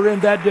still are in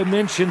that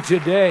dimension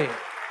today.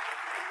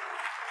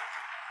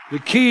 The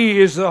key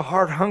is the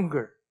heart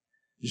hunger.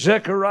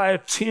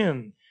 Zechariah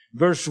 10.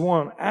 Verse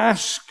 1,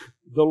 "Ask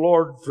the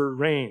Lord for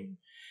rain.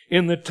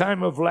 In the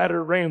time of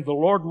latter rain, the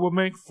Lord will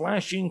make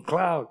flashing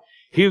cloud.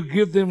 He'll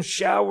give them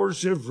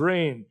showers of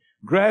rain,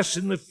 grass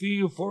in the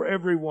field for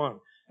everyone."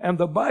 And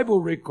the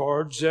Bible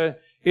records, it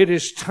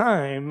is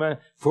time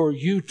for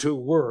you to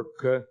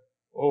work,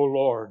 O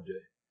Lord.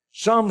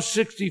 Psalm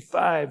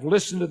 65,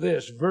 listen to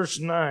this,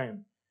 verse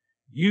 9.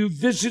 "You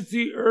visit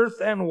the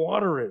earth and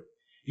water it.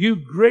 You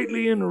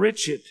greatly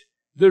enrich it.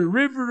 The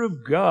river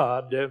of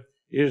God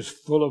is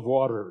full of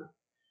water.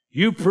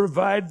 You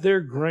provide their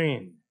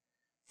grain,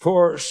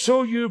 for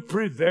so you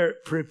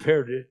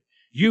prepared it.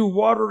 You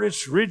water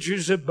its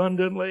ridges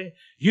abundantly.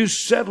 You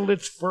settle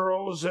its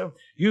furrows.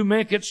 You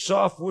make it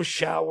soft with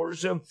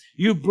showers.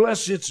 You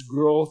bless its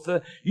growth.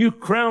 You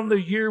crown the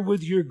year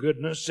with your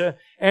goodness,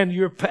 and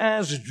your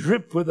paths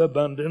drip with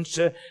abundance.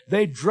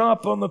 They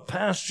drop on the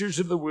pastures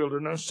of the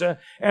wilderness,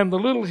 and the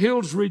little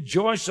hills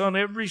rejoice on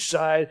every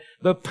side.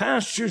 The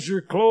pastures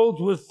are clothed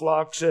with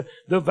flocks.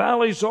 The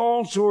valleys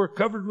also are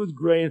covered with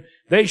grain.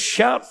 They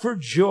shout for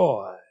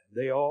joy.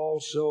 They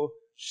also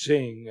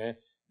sing."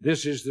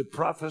 This is the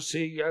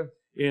prophecy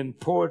in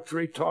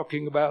poetry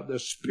talking about the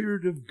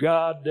Spirit of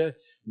God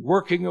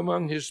working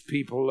among his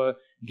people,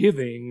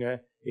 giving a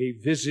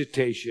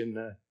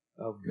visitation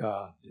of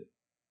God.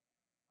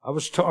 I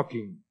was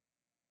talking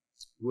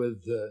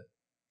with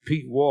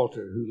Pete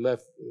Walter, who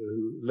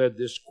led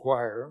this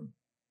choir,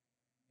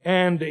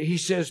 and he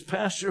says,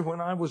 "Pastor,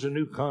 when I was a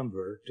new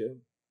convert,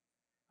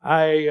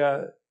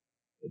 I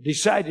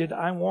decided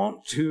I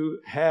want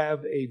to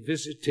have a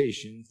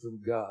visitation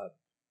from God.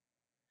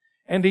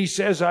 And he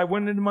says, I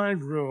went into my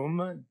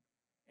room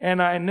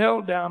and I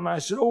knelt down and I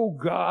said, oh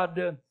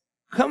God,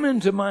 come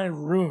into my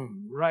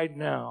room right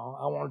now.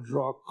 I want to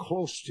draw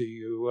close to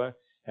you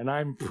and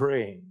I'm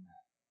praying.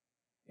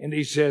 And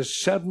he says,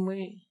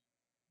 suddenly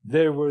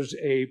there was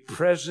a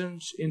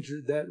presence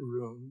entered that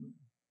room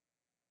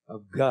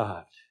of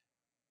God.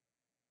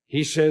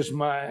 He says,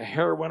 my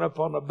hair went up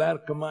on the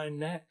back of my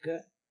neck.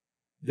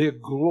 The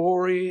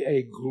glory,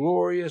 a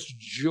glorious,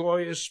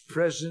 joyous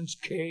presence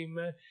came,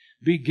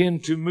 began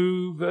to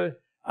move.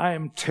 I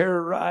am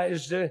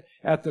terrorized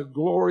at the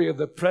glory of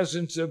the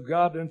presence of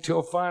God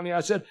until finally I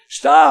said,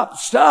 stop.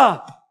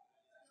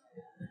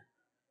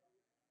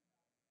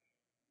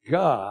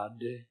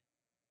 God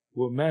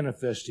will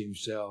manifest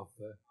himself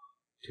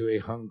to a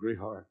hungry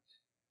heart.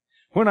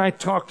 When I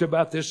talked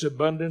about this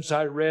abundance,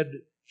 I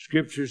read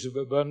scriptures of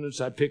abundance.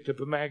 I picked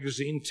up a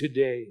magazine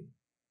today.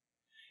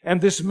 And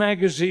this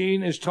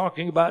magazine is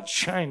talking about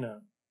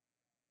China.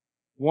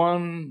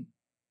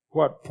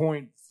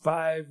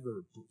 1.5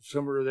 or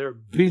somewhere there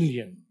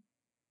billion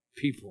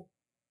people.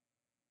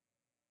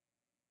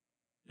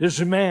 This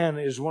man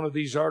is one of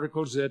these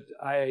articles that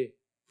I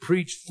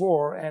preached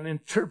for and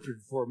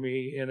interpreted for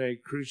me in a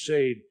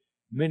crusade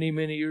many,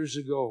 many years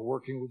ago,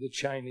 working with the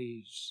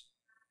Chinese.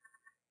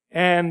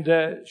 And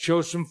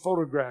shows some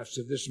photographs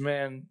of this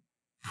man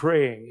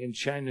praying in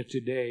China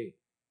today,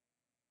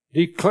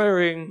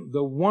 declaring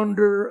the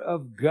wonder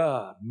of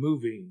God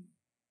moving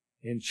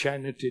in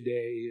China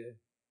today.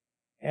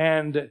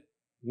 And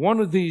One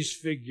of these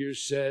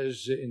figures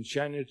says in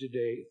China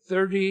today,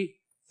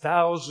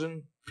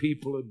 30,000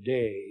 people a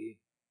day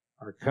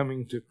are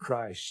coming to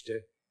Christ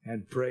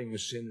and praying a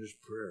sinner's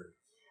prayer.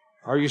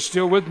 Are you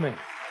still with me?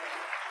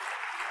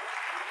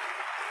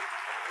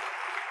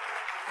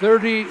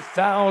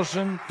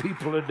 30,000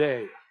 people a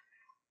day.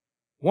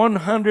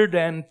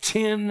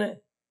 110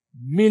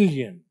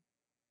 million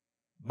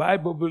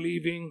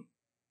Bible-believing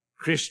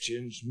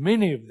Christians,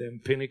 many of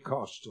them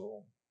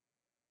Pentecostal.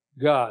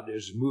 God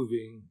is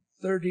moving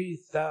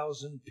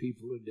 30,000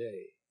 people a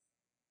day.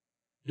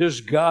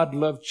 Does God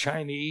love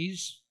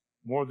Chinese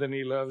more than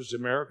He loves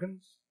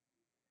Americans?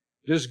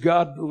 Does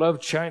God love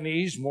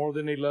Chinese more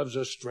than He loves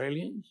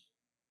Australians?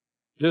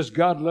 Does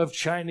God love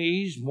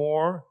Chinese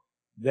more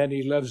than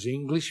He loves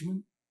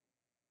Englishmen?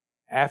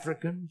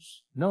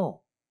 Africans?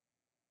 No.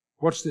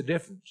 What's the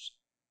difference?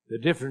 The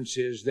difference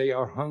is they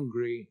are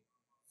hungry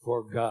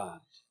for God.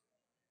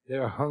 They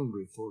are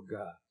hungry for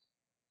God.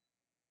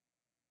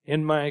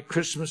 In my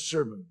Christmas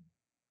sermon,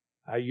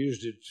 I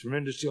used a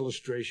tremendous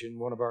illustration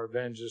one of our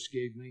evangelists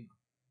gave me.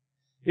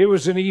 It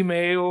was an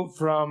email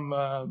from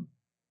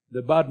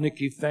the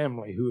Bodnicki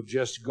family who have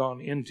just gone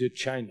into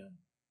China.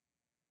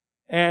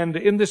 And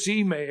in this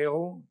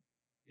email,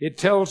 it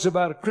tells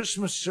about a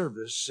Christmas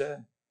service.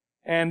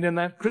 And in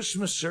that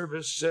Christmas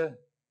service,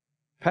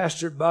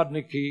 Pastor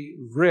Bodnicki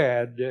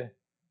read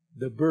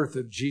the birth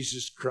of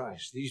Jesus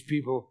Christ. These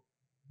people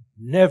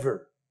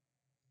never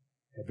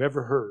have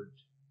ever heard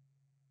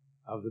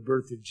of the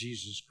birth of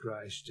Jesus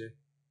Christ.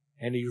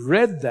 And he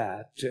read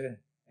that,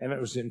 and it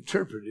was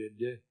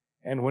interpreted.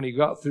 And when he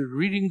got through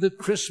reading the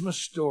Christmas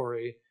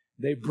story,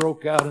 they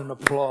broke out in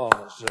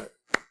applause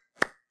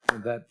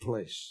in that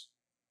place.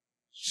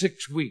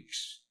 6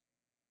 weeks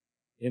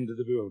into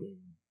the building,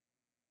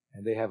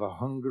 and they have a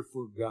hunger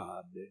for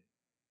God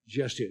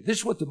just here. This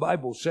is what the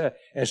Bible said.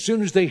 As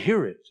soon as they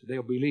hear it,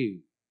 they'll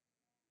believe.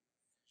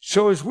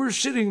 So as we're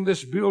sitting in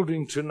this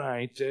building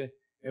tonight,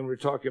 and we're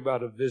talking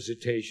about a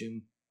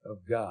visitation of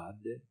God,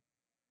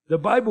 the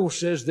Bible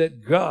says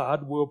that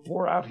God will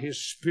pour out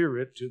His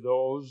Spirit to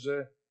those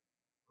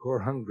who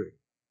are hungry.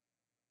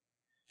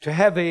 To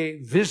have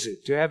a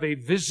visit, to have a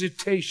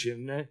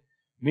visitation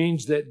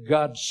means that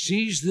God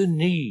sees the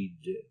need.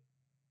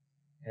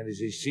 And as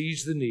He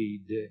sees the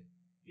need,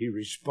 He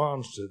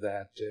responds to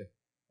that.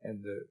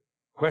 And the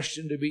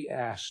question to be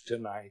asked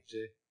tonight,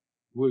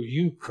 will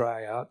you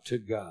cry out to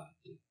God?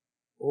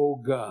 Oh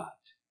God.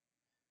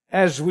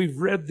 As we've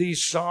read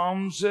these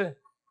Psalms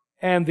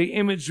and the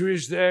imagery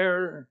is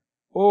there,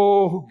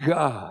 oh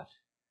God,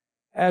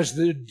 as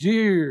the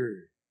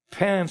deer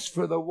pants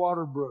for the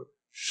water brook,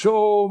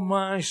 so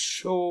my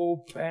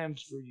soul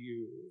pants for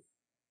you.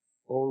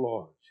 Oh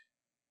Lord,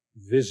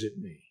 visit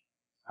me.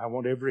 I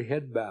want every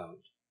head bowed.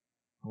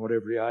 I want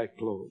every eye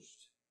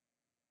closed.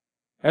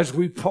 As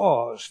we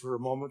pause for a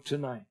moment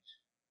tonight.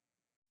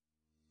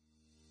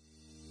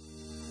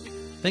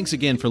 Thanks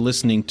again for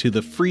listening to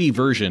the free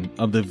version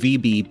of the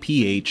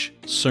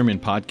VBPH Sermon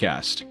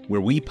Podcast,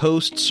 where we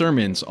post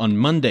sermons on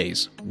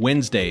Mondays,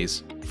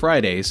 Wednesdays,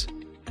 Fridays,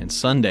 and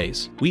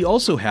Sundays. We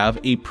also have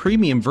a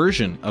premium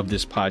version of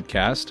this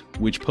podcast,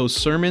 which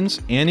posts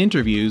sermons and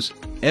interviews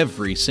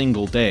every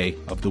single day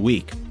of the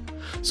week.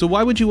 So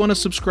why would you want to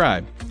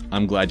subscribe?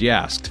 I'm glad you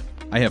asked.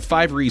 I have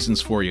 5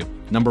 reasons for you.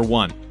 Number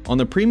 1, on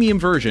the premium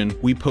version,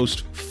 we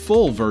post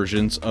full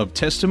versions of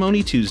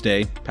Testimony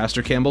Tuesday,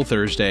 Pastor Campbell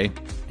Thursday,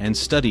 and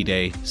Study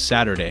Day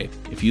Saturday.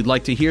 If you'd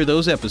like to hear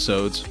those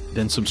episodes,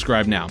 then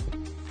subscribe now.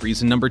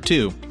 Reason number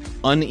 2,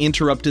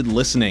 uninterrupted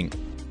listening.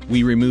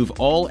 We remove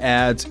all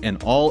ads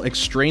and all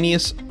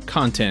extraneous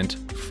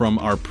content from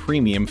our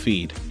premium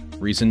feed.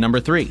 Reason number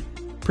 3,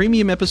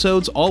 premium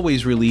episodes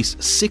always release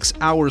 6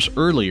 hours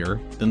earlier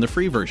than the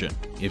free version.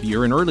 If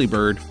you're an early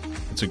bird,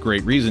 it's a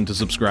great reason to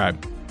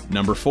subscribe.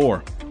 Number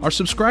 4, our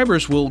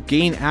subscribers will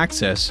gain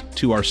access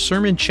to our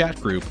sermon chat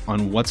group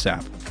on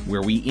WhatsApp,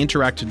 where we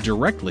interact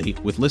directly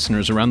with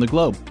listeners around the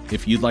globe.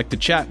 If you'd like to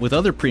chat with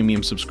other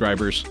premium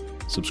subscribers,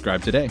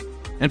 subscribe today.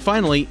 And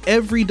finally,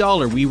 every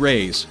dollar we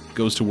raise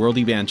goes to world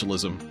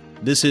evangelism.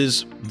 This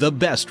is the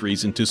best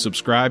reason to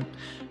subscribe,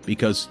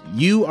 because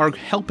you are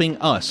helping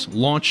us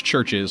launch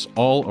churches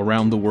all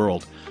around the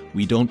world.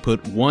 We don't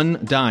put one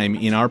dime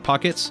in our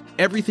pockets.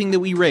 Everything that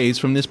we raise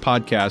from this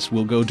podcast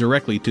will go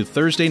directly to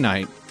Thursday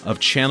night of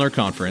Chandler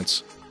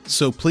Conference.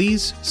 So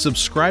please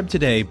subscribe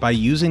today by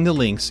using the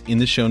links in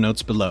the show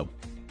notes below.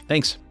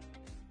 Thanks.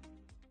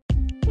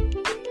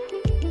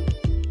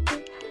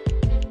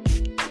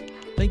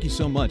 Thank you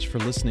so much for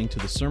listening to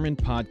the sermon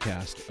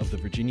podcast of the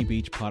Virginia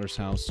Beach Potter's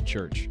House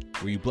Church.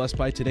 Were you blessed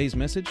by today's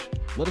message?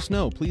 Let us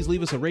know. Please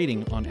leave us a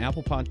rating on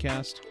Apple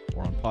Podcast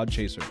or on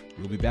Podchaser.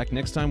 We'll be back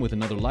next time with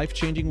another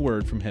life-changing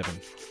word from heaven.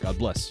 God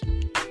bless.